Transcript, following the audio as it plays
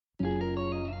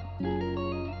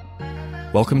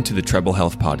Welcome to the Treble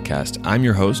Health Podcast. I'm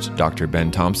your host, Dr.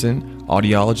 Ben Thompson,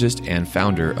 audiologist and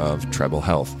founder of Treble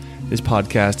Health. This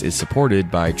podcast is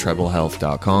supported by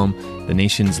TrebleHealth.com, the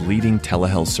nation's leading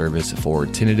telehealth service for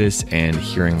tinnitus and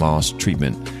hearing loss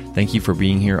treatment. Thank you for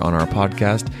being here on our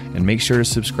podcast, and make sure to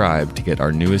subscribe to get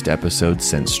our newest episodes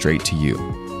sent straight to you.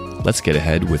 Let's get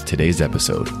ahead with today's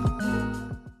episode.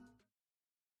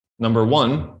 Number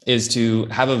one is to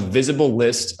have a visible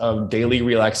list of daily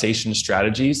relaxation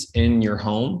strategies in your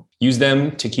home. Use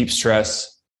them to keep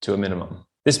stress to a minimum.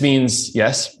 This means,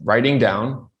 yes, writing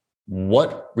down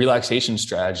what relaxation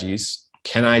strategies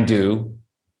can I do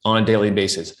on a daily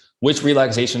basis? Which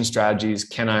relaxation strategies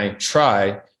can I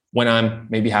try when I'm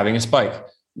maybe having a spike?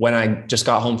 When I just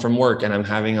got home from work and I'm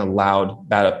having a loud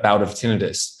bout of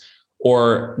tinnitus?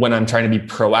 Or when I'm trying to be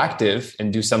proactive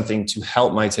and do something to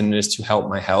help my tinnitus, to help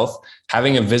my health,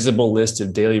 having a visible list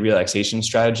of daily relaxation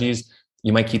strategies.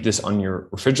 You might keep this on your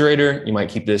refrigerator. You might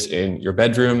keep this in your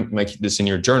bedroom. You might keep this in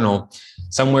your journal,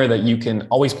 somewhere that you can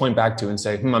always point back to and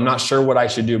say, I'm not sure what I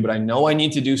should do, but I know I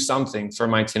need to do something for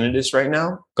my tinnitus right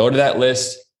now. Go to that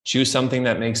list, choose something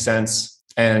that makes sense.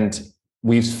 And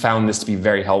we've found this to be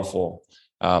very helpful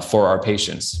for our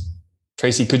patients.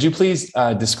 Tracy, could you please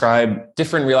describe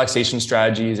different relaxation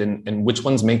strategies and which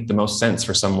ones make the most sense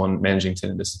for someone managing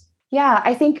tinnitus? Yeah,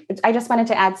 I think I just wanted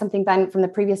to add something, Ben, from the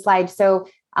previous slide. So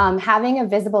having a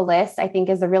visible list, I think,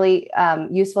 is a really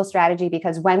useful strategy,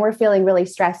 because when we're feeling really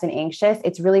stressed and anxious,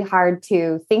 it's really hard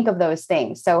to think of those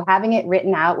things. So having it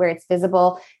written out where it's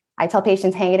visible, I tell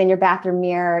patients, hang it in your bathroom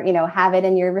mirror, have it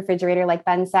in your refrigerator, like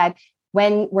Ben said.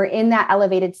 When we're in that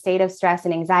elevated state of stress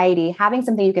and anxiety, having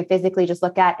something you can physically just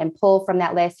look at and pull from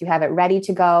that list, you have it ready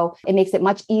to go. It makes it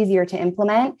much easier to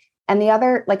implement. And the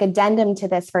other addendum to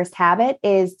this first habit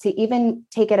is to even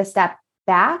take it a step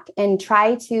back and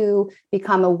try to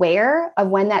become aware of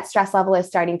when that stress level is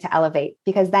starting to elevate,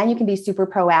 because then you can be super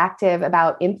proactive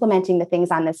about implementing the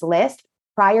things on this list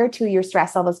prior to your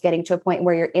stress levels getting to a point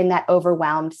where you're in that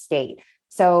overwhelmed state.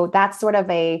 So that's sort of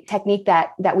a technique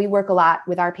that we work a lot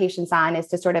with our patients on, is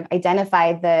to sort of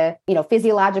identify the,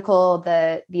 physiological,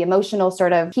 the emotional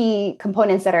sort of key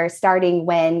components that are starting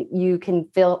when you can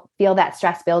feel that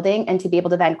stress building, and to be able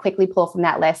to then quickly pull from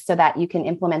that list so that you can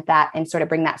implement that and sort of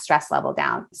bring that stress level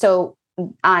down. So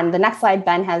on the next slide,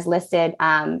 Ben has listed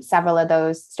several of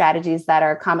those strategies that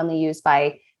are commonly used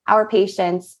by our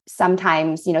patients.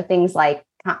 Sometimes, things like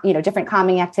different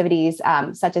calming activities,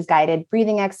 such as guided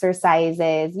breathing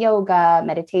exercises, yoga,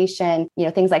 meditation,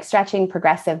 things like stretching,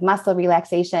 progressive muscle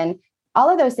relaxation. All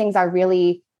of those things are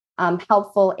really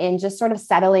helpful in just sort of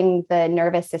settling the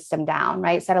nervous system down,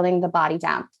 right? Settling the body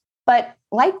down. But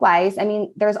likewise,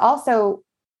 there's also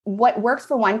what works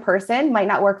for one person might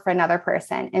not work for another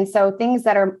person. And so things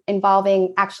that are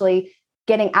involving actually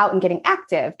getting out and getting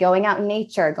active, going out in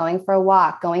nature, going for a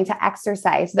walk, going to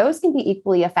exercise, those can be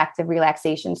equally effective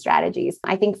relaxation strategies.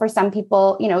 I think for some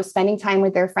people, spending time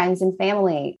with their friends and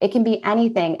family, it can be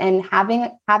anything. And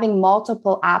having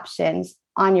multiple options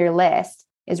on your list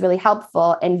is really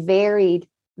helpful, and varied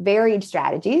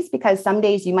strategies, because some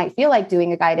days you might feel like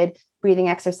doing a guided breathing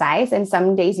exercise, and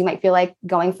some days you might feel like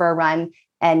going for a run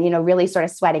and, really sort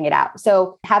of sweating it out.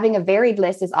 So having a varied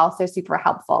list is also super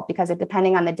helpful, because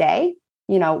depending on the day,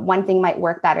 one thing might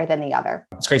work better than the other.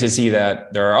 It's great to see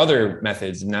that there are other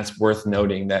methods, and that's worth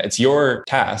noting that it's your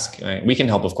task. We can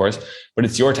help, of course, but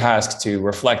it's your task to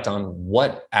reflect on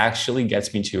what actually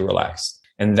gets me to relax.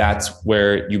 And that's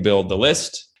where you build the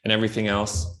list, and everything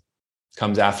else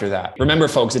comes after that. Remember,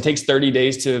 folks, it takes 30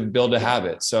 days to build a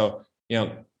habit. So,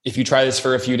 if you try this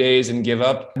for a few days and give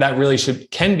up, that really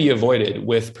can be avoided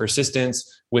with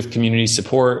persistence, with community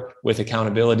support, with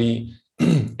accountability,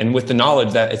 and with the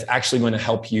knowledge that it's actually going to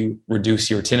help you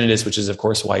reduce your tinnitus, which is, of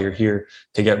course, why you're here,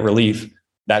 to get relief.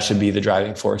 That should be the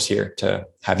driving force here, to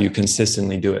have you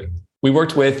consistently do it. We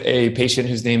worked with a patient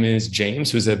whose name is James,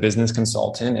 who's a business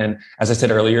consultant. And as I said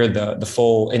earlier, the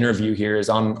full interview here is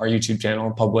on our YouTube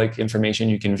channel, public information.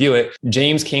 You can view it.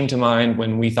 James came to mind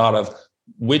when we thought of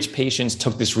which patients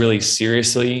took this really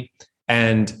seriously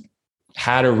and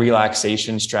had a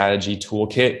relaxation strategy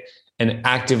toolkit and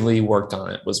actively worked on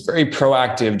it, was very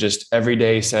proactive, just every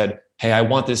day said, hey, I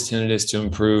want this tinnitus to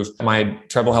improve. My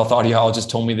Treble Health audiologist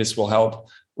told me this will help.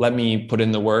 Let me put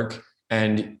in the work.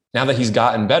 And now that he's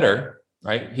gotten better,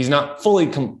 right? He's not fully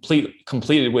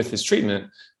completed with his treatment,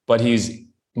 but he's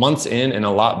months in and a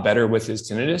lot better with his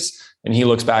tinnitus. And he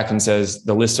looks back and says,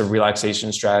 the list of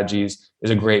relaxation strategies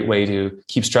is a great way to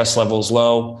keep stress levels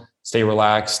low, stay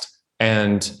relaxed,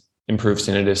 and improve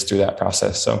tinnitus through that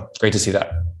process. So it's great to see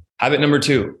that. Habit number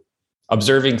 2,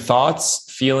 observing thoughts,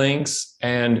 feelings,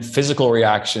 and physical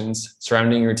reactions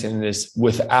surrounding your tinnitus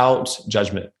without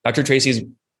judgment. Dr. Tracy's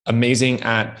amazing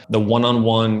at the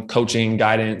one-on-one coaching,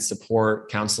 guidance,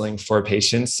 support, counseling for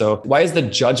patients. So why is the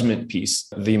judgment piece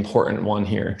the important one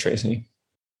here, Tracy?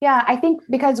 Yeah, I think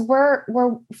because we're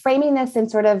framing this in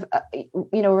sort of,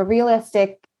 a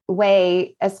realistic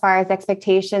way as far as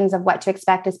expectations of what to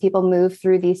expect as people move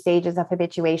through these stages of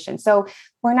habituation. So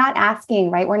we're not asking,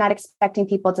 right? We're not expecting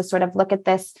people to sort of look at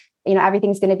this,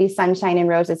 everything's going to be sunshine and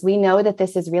roses. We know that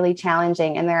this is really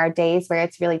challenging and there are days where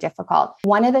it's really difficult.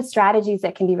 One of the strategies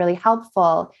that can be really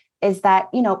helpful is that,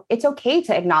 it's okay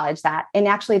to acknowledge that. And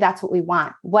actually that's what we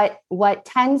want. What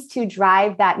tends to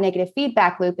drive that negative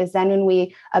feedback loop is then when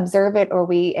we observe it or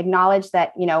we acknowledge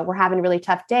that, we're having a really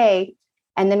tough day,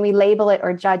 and then we label it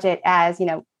or judge it as,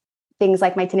 things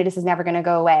like my tinnitus is never going to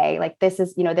go away. Like this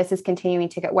is continuing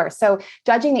to get worse. So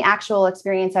judging the actual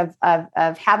experience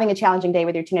of having a challenging day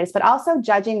with your tinnitus, but also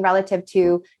judging relative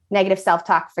to negative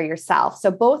self-talk for yourself.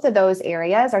 So both of those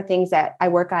areas are things that I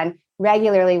work on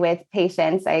regularly with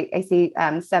patients. I see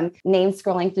some names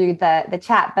scrolling through the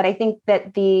chat, but I think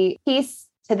that the piece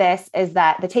to this is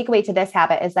that the takeaway to this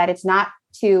habit is that it's not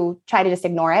to try to just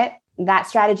ignore it. That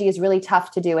strategy is really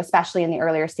tough to do, especially in the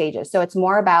earlier stages. So it's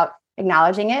more about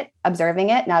acknowledging it, observing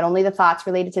it, not only the thoughts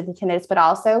related to the tinnitus, but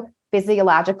also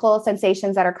physiological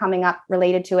sensations that are coming up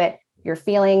related to it, your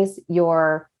feelings,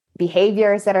 your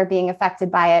behaviors that are being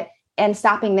affected by it, and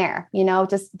stopping there,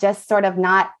 just sort of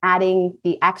not adding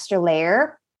the extra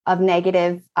layer of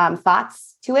negative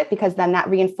thoughts to it, because then that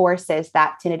reinforces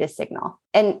that tinnitus signal.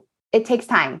 And it takes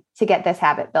time to get this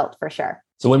habit built for sure.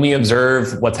 So when we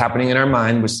observe what's happening in our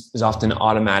mind, which is often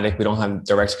automatic, we don't have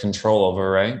direct control over,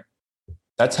 right?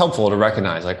 That's helpful to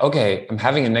recognize, like, okay, I'm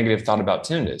having a negative thought about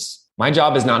tinnitus. My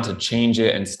job is not to change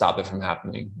it and stop it from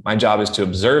happening. My job is to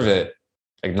observe it,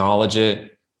 acknowledge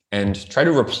it, and try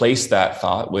to replace that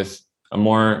thought with a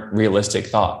more realistic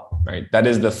thought, right? That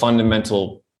is the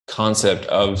fundamental concept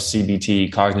of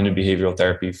CBT, cognitive behavioral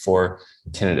therapy, for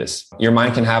tinnitus. Your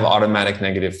mind can have automatic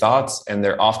negative thoughts, and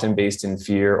they're often based in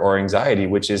fear or anxiety,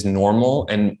 which is normal.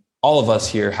 And all of us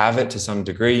here have it to some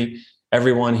degree.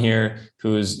 Everyone here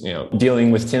who's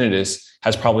dealing with tinnitus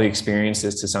has probably experienced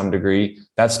this to some degree.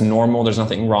 That's normal. There's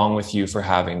nothing wrong with you for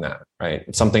having that, right?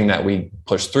 It's something that we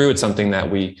push through. It's something that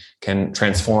we can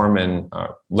transform and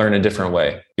learn a different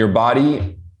way. Your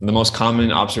body, the most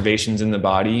common observations in the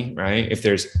body, right? If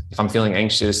I'm feeling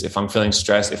anxious, if I'm feeling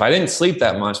stressed, if I didn't sleep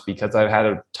that much because I've had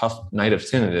a tough night of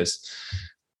tinnitus,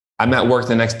 I'm at work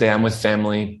the next day, I'm with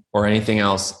family or anything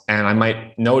else, and I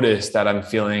might notice that I'm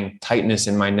feeling tightness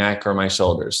in my neck or my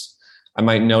shoulders. I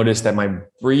might notice that my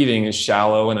breathing is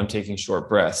shallow and I'm taking short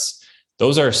breaths.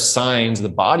 Those are signs the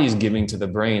body's giving to the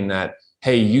brain that,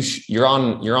 hey, you're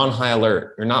on high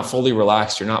alert. You're not fully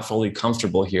relaxed. You're not fully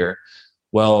comfortable here.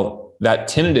 Well, that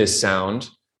tinnitus sound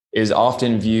is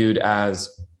often viewed as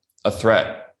a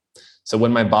threat. So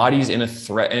when my body's in a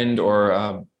threatened or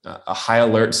a high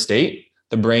alert state,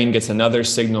 the brain gets another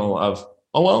signal of,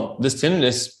 oh, well, this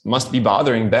tinnitus must be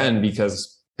bothering Ben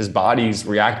because his body's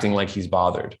reacting like he's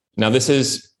bothered. Now, this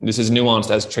is nuanced.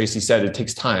 As Tracy said, it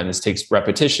takes time. This takes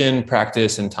repetition,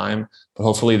 practice, and time. But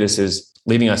hopefully this is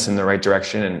leading us in the right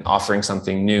direction and offering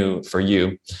something new for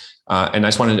you. And I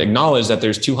just wanted to acknowledge that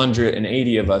there's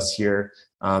 280 of us here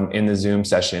in the Zoom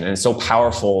session. And it's so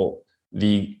powerful,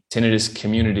 the tinnitus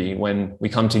community, when we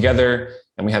come together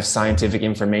and we have scientific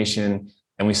information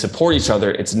and we support each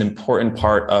other. It's an important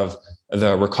part of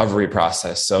the recovery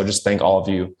process. So just thank all of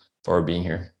you for being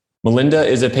here. Melinda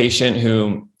is a patient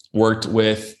who worked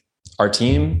with our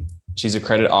team. She's a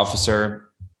credit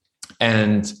officer.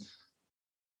 And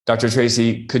Dr.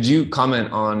 Tracy, could you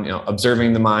comment on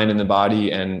observing the mind and the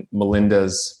body and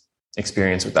Melinda's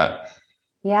experience with that?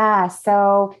 Yeah.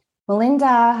 So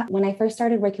Melinda, when I first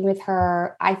started working with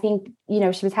her, I think,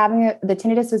 she was having the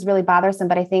tinnitus was really bothersome,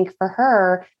 but I think for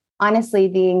her, honestly,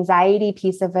 the anxiety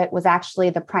piece of it was actually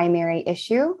the primary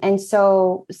issue. And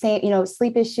so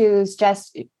sleep issues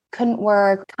just couldn't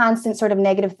work, constant sort of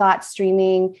negative thoughts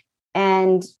streaming,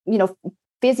 and,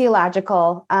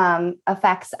 physiological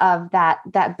effects of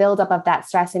that buildup of that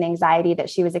stress and anxiety that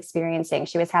she was experiencing.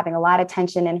 She was having a lot of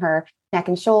tension in her neck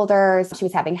and shoulders. She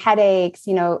was having headaches.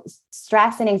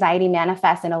 Stress and anxiety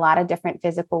manifest in a lot of different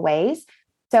physical ways.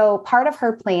 So part of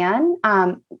her plan,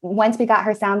 once we got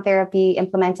her sound therapy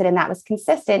implemented and that was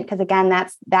consistent, because again,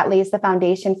 that lays the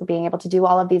foundation for being able to do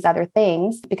all of these other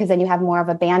things, because then you have more of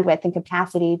a bandwidth and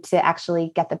capacity to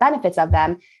actually get the benefits of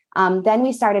them. Then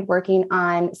we started working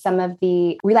on some of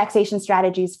the relaxation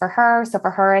strategies for her. So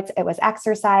for her, it was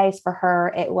exercise. For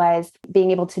her, it was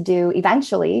being able to do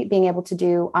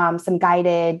some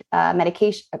guided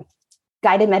meditation,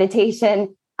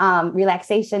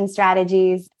 relaxation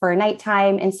strategies for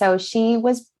nighttime. And so she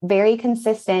was very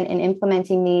consistent in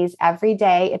implementing these every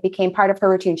day. It became part of her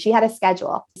routine. She had a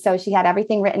schedule. So she had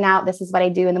everything written out. This is what I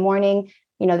do in the morning.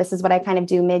 This is what I kind of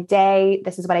do midday.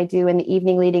 This is what I do in the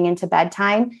evening leading into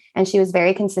bedtime. And she was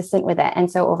very consistent with it.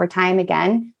 And so over time,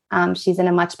 again, she's in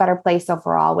a much better place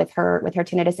overall with her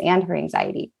tinnitus and her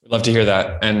anxiety. Love to hear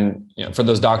that. And for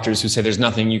those doctors who say there's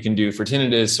nothing you can do for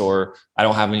tinnitus, or I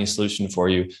don't have any solution for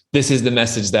you, this is the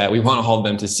message that we want all of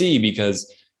them to see,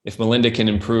 because if Melinda can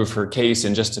improve her case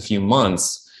in just a few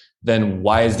months, then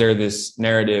why is there this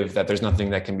narrative that there's nothing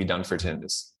that can be done for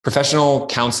tinnitus? Professional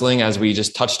counseling, as we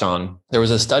just touched on, there was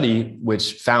a study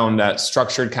which found that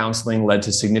structured counseling led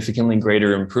to significantly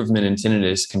greater improvement in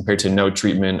tinnitus compared to no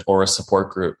treatment or a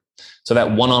support group. So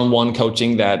that one-on-one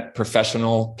coaching, that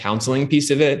professional counseling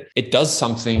piece of it, it does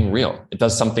something real. It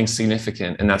does something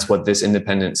significant. And that's what this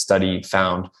independent study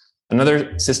found.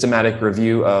 Another systematic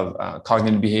review of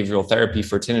cognitive behavioral therapy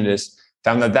for tinnitus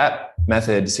found that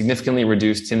method significantly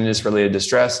reduced tinnitus-related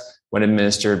distress when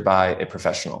administered by a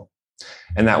professional.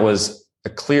 And that was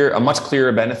a much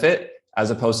clearer benefit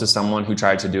as opposed to someone who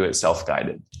tried to do it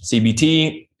self-guided.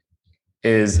 CBT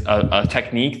is a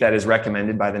technique that is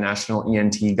recommended by the National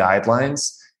ENT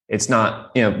guidelines. It's not,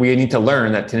 we need to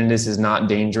learn that tinnitus is not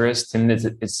dangerous.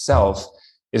 Tinnitus itself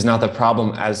is not the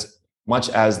problem as much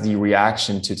as the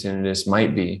reaction to tinnitus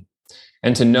might be.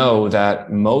 And to know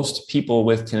that most people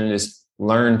with tinnitus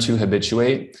learn to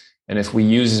habituate. And if we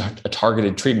use a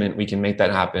targeted treatment, we can make that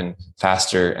happen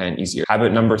faster and easier.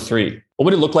 Habit number 3. What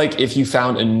would it look like if you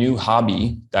found a new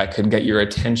hobby that could get your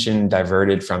attention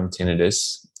diverted from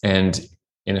tinnitus and,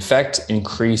 in effect,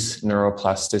 increase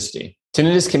neuroplasticity?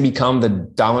 Tinnitus can become the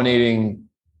dominating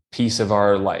piece of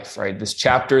our life, right? This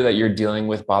chapter that you're dealing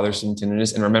with bothersome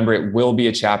tinnitus. And remember, it will be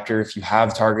a chapter if you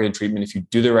have targeted treatment, if you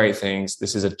do the right things.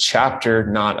 This is a chapter,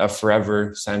 not a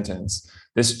forever sentence.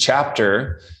 This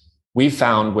chapter, we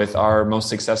found with our most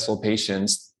successful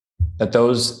patients that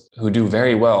those who do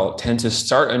very well tend to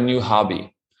start a new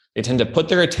hobby. They tend to put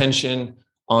their attention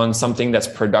on something that's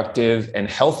productive and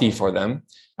healthy for them,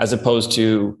 as opposed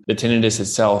to the tinnitus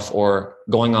itself, or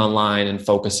going online and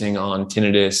focusing on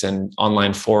tinnitus and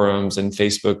online forums and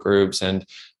Facebook groups. And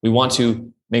we want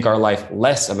to make our life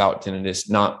less about tinnitus,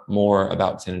 not more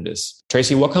about tinnitus.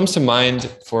 Tracy, what comes to mind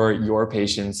for your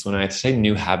patients when I say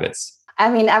new habits? I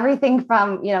mean, everything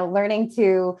from, learning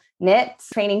to knit,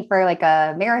 training for like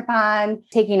a marathon,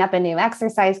 taking up a new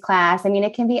exercise class. I mean,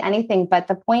 it can be anything, but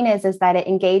the point is that it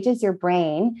engages your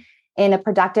brain in a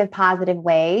productive, positive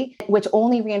way, which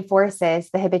only reinforces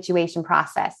the habituation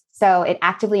process. So it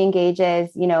actively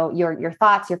engages, your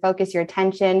thoughts, your focus, your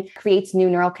attention, creates new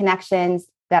neural connections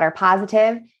that are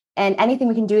positive. And anything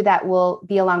we can do that will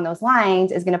be along those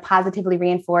lines is going to positively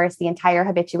reinforce the entire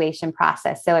habituation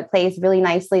process. So it plays really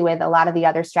nicely with a lot of the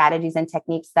other strategies and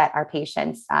techniques that our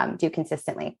patients do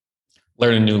consistently.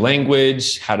 Learn a new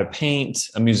language, how to paint,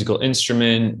 a musical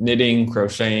instrument, knitting,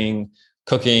 crocheting,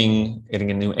 cooking,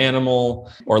 getting a new animal,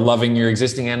 or loving your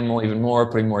existing animal even more,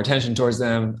 putting more attention towards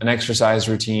them, an exercise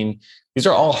routine. These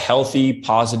are all healthy,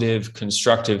 positive,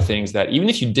 constructive things that even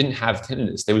if you didn't have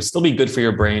tinnitus, they would still be good for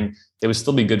your brain. They would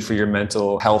still be good for your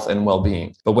mental health and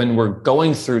well-being. But when we're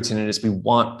going through tinnitus, we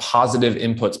want positive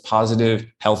inputs, positive,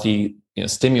 healthy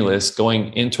stimulus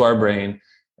going into our brain,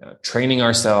 training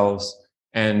ourselves.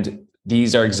 And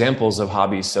these are examples of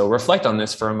hobbies. So reflect on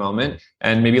this for a moment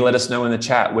and maybe let us know in the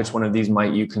chat which one of these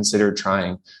might you consider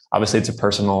trying. Obviously, it's a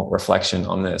personal reflection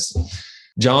on this.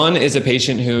 John is a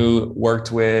patient who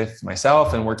worked with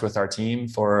myself and worked with our team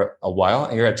for a while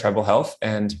here at Treble Health.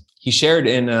 And he shared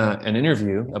in an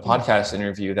interview, a podcast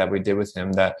interview that we did with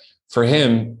him, that for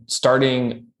him,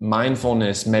 starting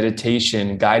mindfulness,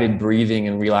 meditation, guided breathing,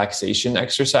 and relaxation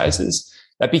exercises,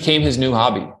 that became his new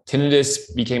hobby.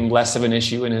 Tinnitus became less of an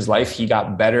issue in his life. He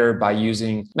got better by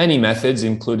using many methods,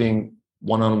 including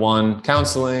one-on-one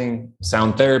counseling,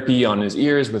 sound therapy on his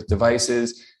ears with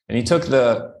devices. And he took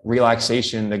the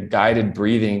relaxation, the guided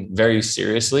breathing very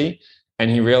seriously. And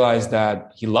he realized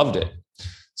that he loved it.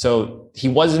 So he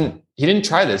didn't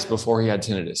try this before he had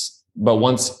tinnitus. But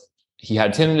once he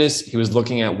had tinnitus, he was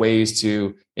looking at ways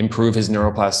to improve his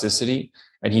neuroplasticity.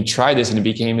 And he tried this and it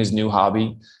became his new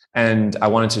hobby. And I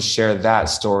wanted to share that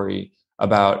story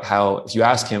about how if you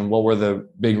ask him, what were the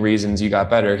big reasons you got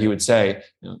better? He would say,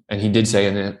 and he did say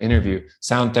in an interview,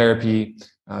 sound therapy,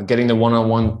 getting the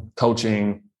one-on-one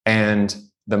coaching, and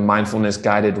the mindfulness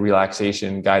guided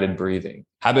relaxation, guided breathing.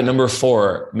 Habit number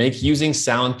 4, make using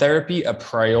sound therapy a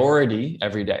priority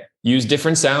every day. Use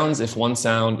different sounds if one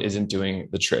sound isn't doing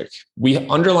the trick. We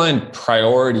underline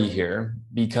priority here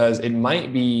because it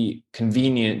might be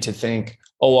convenient to think,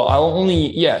 oh, well, I'll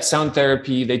only, sound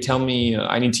therapy. They tell me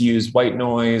I need to use white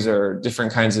noise or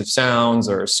different kinds of sounds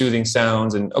or soothing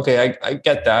sounds. And okay, I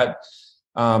get that.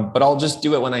 But I'll just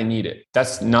do it when I need it.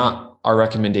 That's not our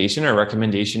recommendation. Our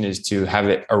recommendation is to have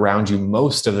it around you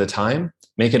most of the time,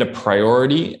 make it a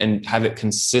priority, and have it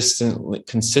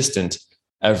consistent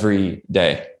every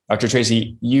day. Dr.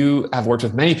 Tracy, you have worked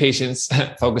with many patients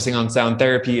focusing on sound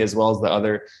therapy as well as the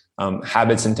other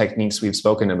habits and techniques we've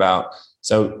spoken about.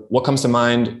 So what comes to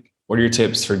mind? What are your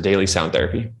tips for daily sound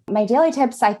therapy? My daily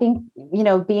tips, I think,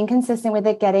 being consistent with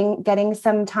it, getting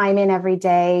some time in every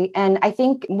day. And I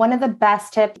think one of the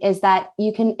best tips is that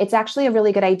it's actually a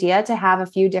really good idea to have a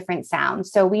few different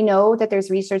sounds. So we know that there's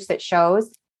research that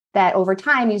shows that over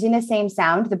time, using the same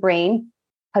sound, the brain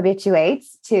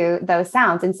habituates to those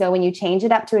sounds. And so when you change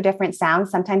it up to a different sound,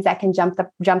 sometimes that can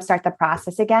jumpstart the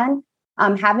process again.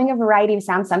 Having a variety of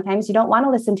sounds, sometimes you don't want to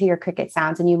listen to your cricket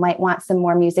sounds and you might want some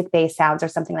more music-based sounds or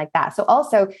something like that. So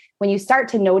also when you start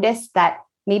to notice that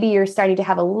maybe you're starting to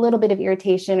have a little bit of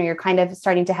irritation or you're kind of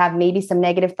starting to have maybe some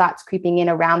negative thoughts creeping in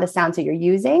around the sounds that you're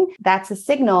using, that's a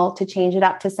signal to change it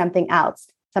up to something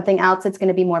else that's going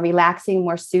to be more relaxing,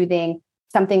 more soothing,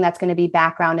 something that's going to be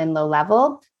background and low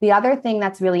level. The other thing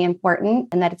that's really important,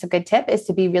 and that it's a good tip, is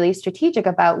to be really strategic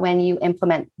about when you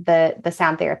implement the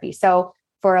sound therapy. So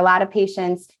for a lot of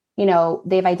patients,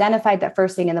 they've identified that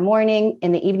first thing in the morning,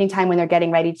 in the evening time when they're getting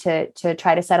ready to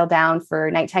try to settle down for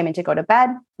nighttime and to go to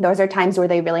bed, those are times where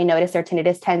they really notice their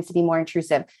tinnitus tends to be more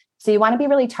intrusive. So you want to be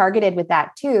really targeted with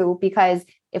that too, because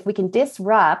if we can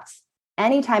disrupt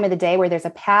any time of the day where there's a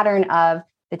pattern of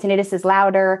the tinnitus is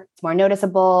louder, it's more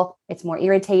noticeable, it's more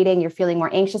irritating, you're feeling more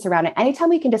anxious around it. Anytime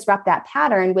we can disrupt that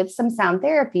pattern with some sound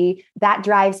therapy, that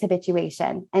drives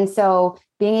habituation. And so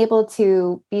being able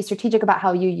to be strategic about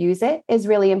how you use it is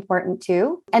really important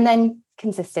too. And then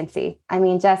consistency. I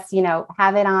mean, just,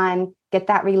 have it on, get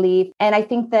that relief. And I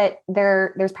think that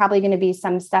there's probably going to be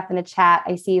some stuff in the chat.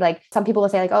 I see like some people will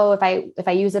say like, oh, if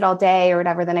I use it all day or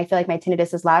whatever, then I feel like my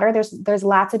tinnitus is louder. There's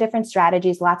lots of different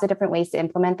strategies, lots of different ways to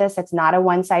implement this. It's not a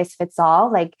one size fits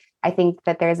all. Like, I think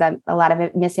that there's a lot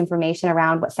of misinformation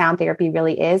around what sound therapy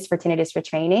really is for tinnitus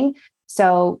retraining.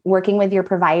 So working with your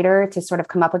provider to sort of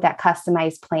come up with that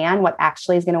customized plan, what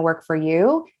actually is going to work for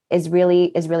you is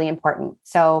really important.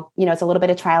 So, it's a little bit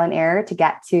of trial and error to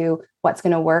get to what's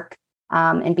going to work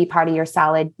and be part of your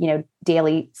solid,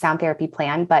 daily sound therapy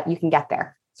plan, but you can get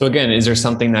there. So again, is there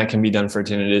something that can be done for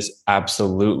tinnitus?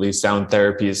 Absolutely. Sound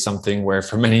therapy is something where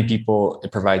for many people,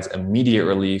 it provides immediate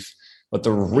relief. But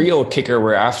the real kicker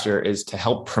we're after is to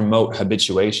help promote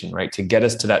habituation, right? To get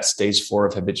us to that stage 4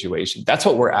 of habituation. That's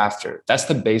what we're after. That's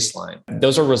the baseline.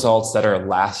 Those are results that are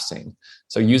lasting.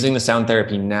 So using the sound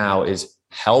therapy now is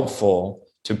helpful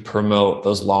to promote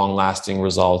those long-lasting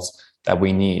results that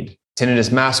we need.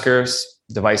 Tinnitus maskers,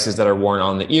 devices that are worn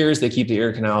on the ears, they keep the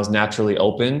ear canals naturally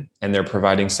open and they're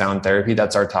providing sound therapy.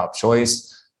 That's our top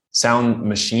choice. Sound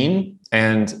machine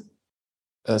and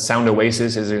Sound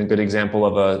Oasis is a good example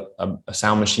of a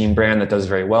sound machine brand that does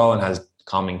very well and has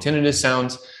calming tinnitus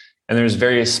sounds. And there's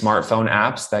various smartphone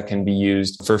apps that can be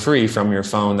used for free from your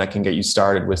phone that can get you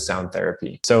started with sound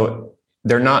therapy. So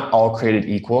they're not all created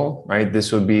equal, right?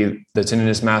 This would be the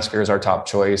tinnitus masker is our top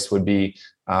choice, would be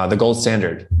the gold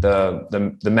standard.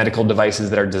 The medical devices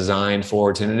that are designed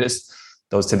for tinnitus,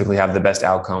 those typically have the best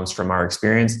outcomes from our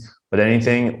experience, but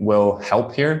anything will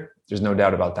help here. There's no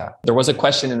doubt about that. There was a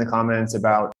question in the comments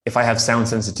about if I have sound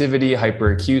sensitivity,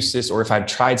 hyperacusis, or if I've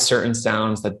tried certain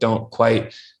sounds that don't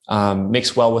quite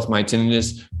mix well with my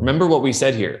tinnitus. Remember what we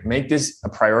said here, make this a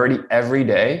priority every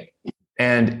day.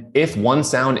 And if one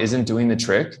sound isn't doing the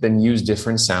trick, then use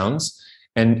different sounds.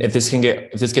 And if this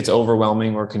gets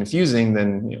overwhelming or confusing,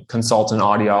 then consult an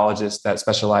audiologist that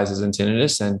specializes in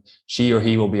tinnitus, and she or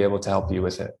he will be able to help you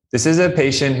with it. This is a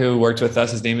patient who worked with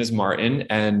us. His name is Martin,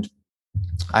 and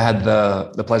I had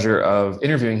the pleasure of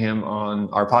interviewing him on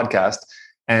our podcast,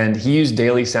 and he used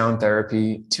daily sound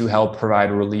therapy to help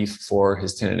provide relief for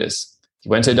his tinnitus. He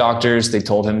went to doctors. They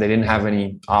told him they didn't have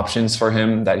any options for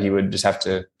him, that he would just have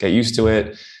to get used to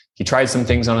it. He tried some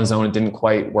things on his own. It didn't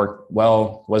quite work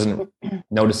well, wasn't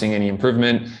noticing any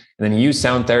improvement. And then he used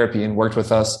sound therapy and worked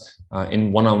with us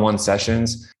in one-on-one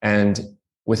sessions. And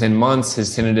within months,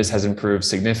 his tinnitus has improved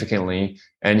significantly.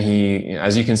 And he,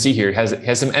 as you can see here,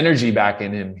 has some energy back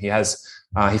in him.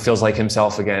 He feels like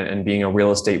himself again. And being a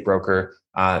real estate broker,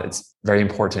 it's very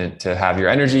important to have your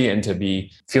energy and to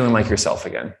be feeling like yourself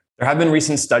again. There have been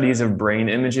recent studies of brain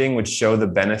imaging which show the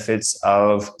benefits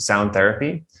of sound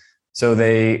therapy. So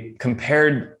they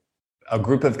compared a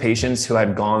group of patients who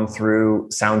had gone through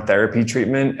sound therapy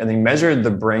treatment, and they measured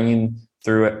the brain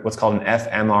through what's called an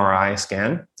fMRI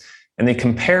scan. And they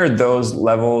compared those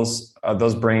levels of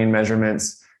those brain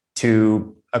measurements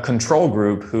to a control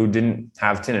group who didn't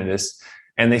have tinnitus.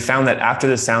 And they found that after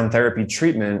the sound therapy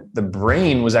treatment, the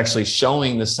brain was actually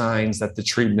showing the signs that the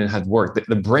treatment had worked.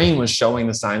 The brain was showing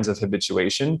the signs of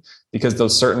habituation because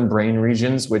those certain brain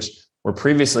regions, which were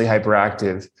previously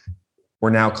hyperactive, were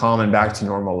now calm and back to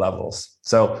normal levels.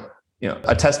 So,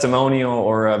 a testimonial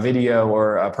or a video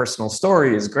or a personal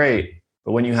story is great.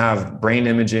 But when you have brain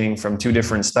imaging from two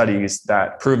different studies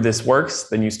that prove this works,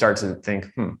 then you start to think,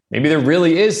 maybe there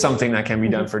really is something that can be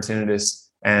done for tinnitus.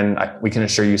 And we can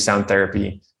assure you sound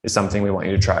therapy is something we want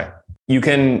you to try. You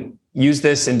can use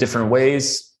this in different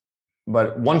ways,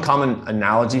 but one common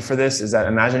analogy for this is that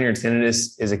imagine your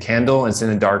tinnitus is a candle and it's in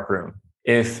a dark room.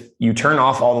 If you turn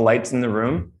off all the lights in the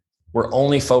room, we're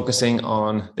only focusing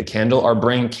on the candle. Our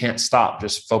brain can't stop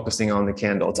just focusing on the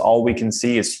candle. It's all we can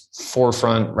see is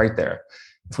forefront right there.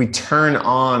 If we turn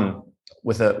on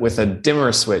with a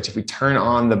dimmer switch, if we turn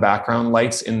on the background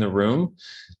lights in the room,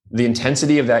 the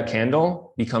intensity of that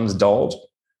candle becomes dulled.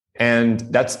 And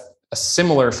that's a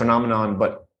similar phenomenon,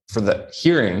 but for the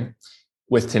hearing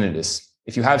with tinnitus.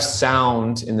 If you have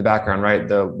sound in the background, right?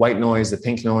 The white noise, the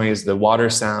pink noise, the water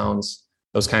sounds,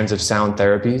 those kinds of sound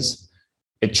therapies,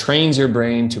 it trains your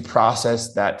brain to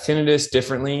process that tinnitus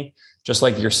differently, just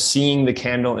like you're seeing the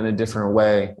candle in a different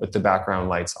way with the background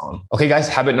lights on. Okay, guys,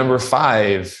 habit number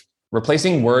 5,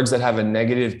 replacing words that have a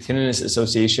negative tinnitus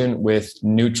association with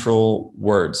neutral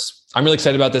words. I'm really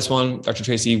excited about this one. Dr.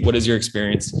 Tracy, what is your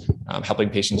experience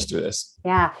helping patients through this?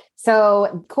 Yeah.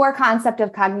 So core concept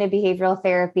of cognitive behavioral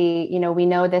therapy, we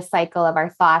know this cycle of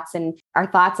our thoughts, and our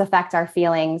thoughts affect our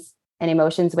feelings and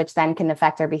emotions, which then can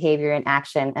affect our behavior and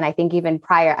action. And I think even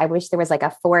prior, I wish there was like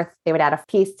a fourth, they would add a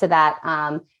piece to that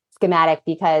schematic,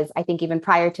 because I think even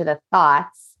prior to the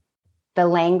thoughts, the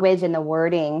language and the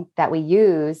wording that we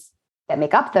use that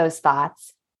make up those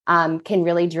thoughts can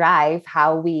really drive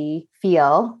how we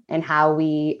feel and how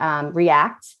we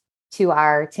react to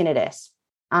our tinnitus.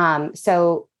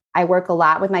 So I work a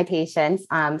lot with my patients.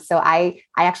 So I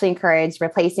actually encourage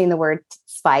replacing the word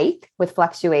spike with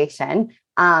fluctuation,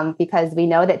 because we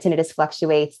know that tinnitus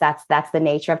fluctuates. That's the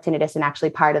nature of tinnitus and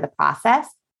actually part of the process.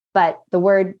 But the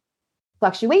word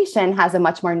fluctuation has a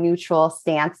much more neutral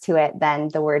stance to it than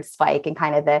the word spike and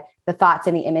kind of the thoughts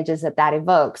and the images that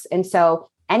evokes. And so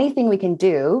anything we can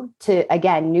do to,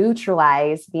 again,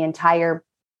 neutralize the entire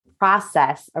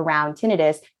process around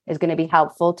tinnitus is going to be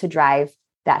helpful to drive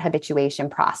that habituation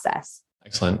process.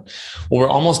 Excellent. Well, we're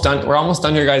almost done. We're almost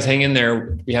done here, guys. Hang in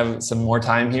there. We have some more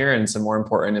time here and some more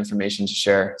important information to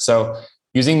share. So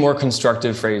using more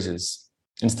constructive phrases,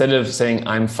 instead of saying,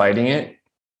 I'm fighting it,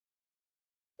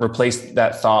 replace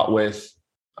that thought with,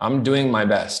 I'm doing my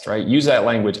best, right? Use that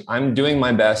language. I'm doing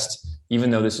my best, even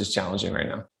though this is challenging right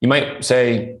now. You might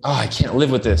say, I can't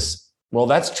live with this. Well,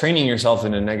 that's training yourself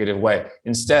in a negative way.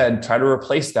 Instead, try to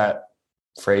replace that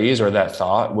phrase or that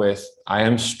thought with, I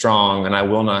am strong and I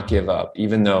will not give up,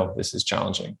 even though this is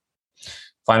challenging.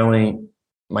 Finally,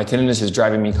 my tinnitus is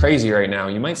driving me crazy right now.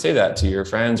 You might say that to your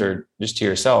friends or just to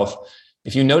yourself.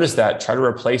 If you notice that, try to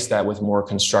replace that with more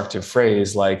constructive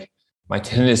phrase like, my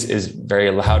tinnitus is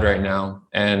very loud right now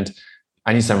and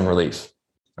I need some relief,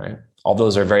 right? All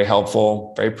those are very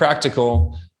helpful, very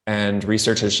practical. And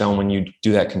research has shown when you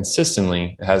do that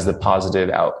consistently, it has the positive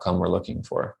outcome we're looking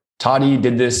for. Toddy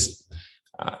did this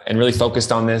and really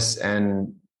focused on this.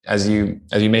 And as you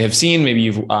may have seen, maybe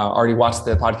you've already watched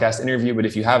the podcast interview, but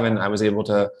if you haven't, I was able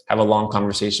to have a long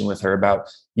conversation with her about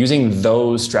using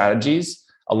those strategies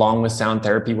along with sound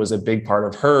therapy was a big part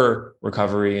of her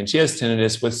recovery. And she has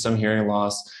tinnitus with some hearing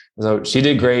loss. So she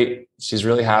did great. She's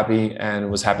really happy and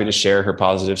was happy to share her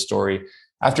positive story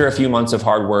after a few months of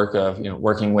hard work of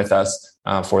working with us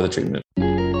for the treatment.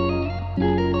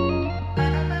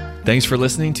 Thanks for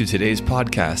listening to today's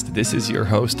podcast. This is your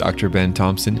host, Dr. Ben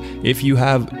Thompson. If you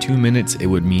have 2 minutes, it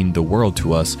would mean the world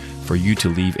to us for you to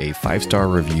leave a 5-star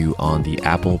review on the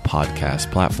Apple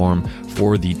Podcast platform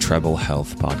for the Treble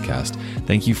Health Podcast.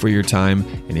 Thank you for your time.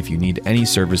 And if you need any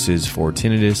services for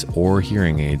tinnitus or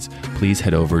hearing aids, please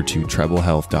head over to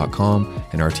treblehealth.com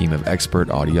and our team of expert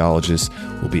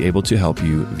audiologists will be able to help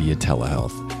you via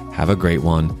telehealth. Have a great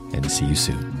one and see you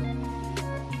soon.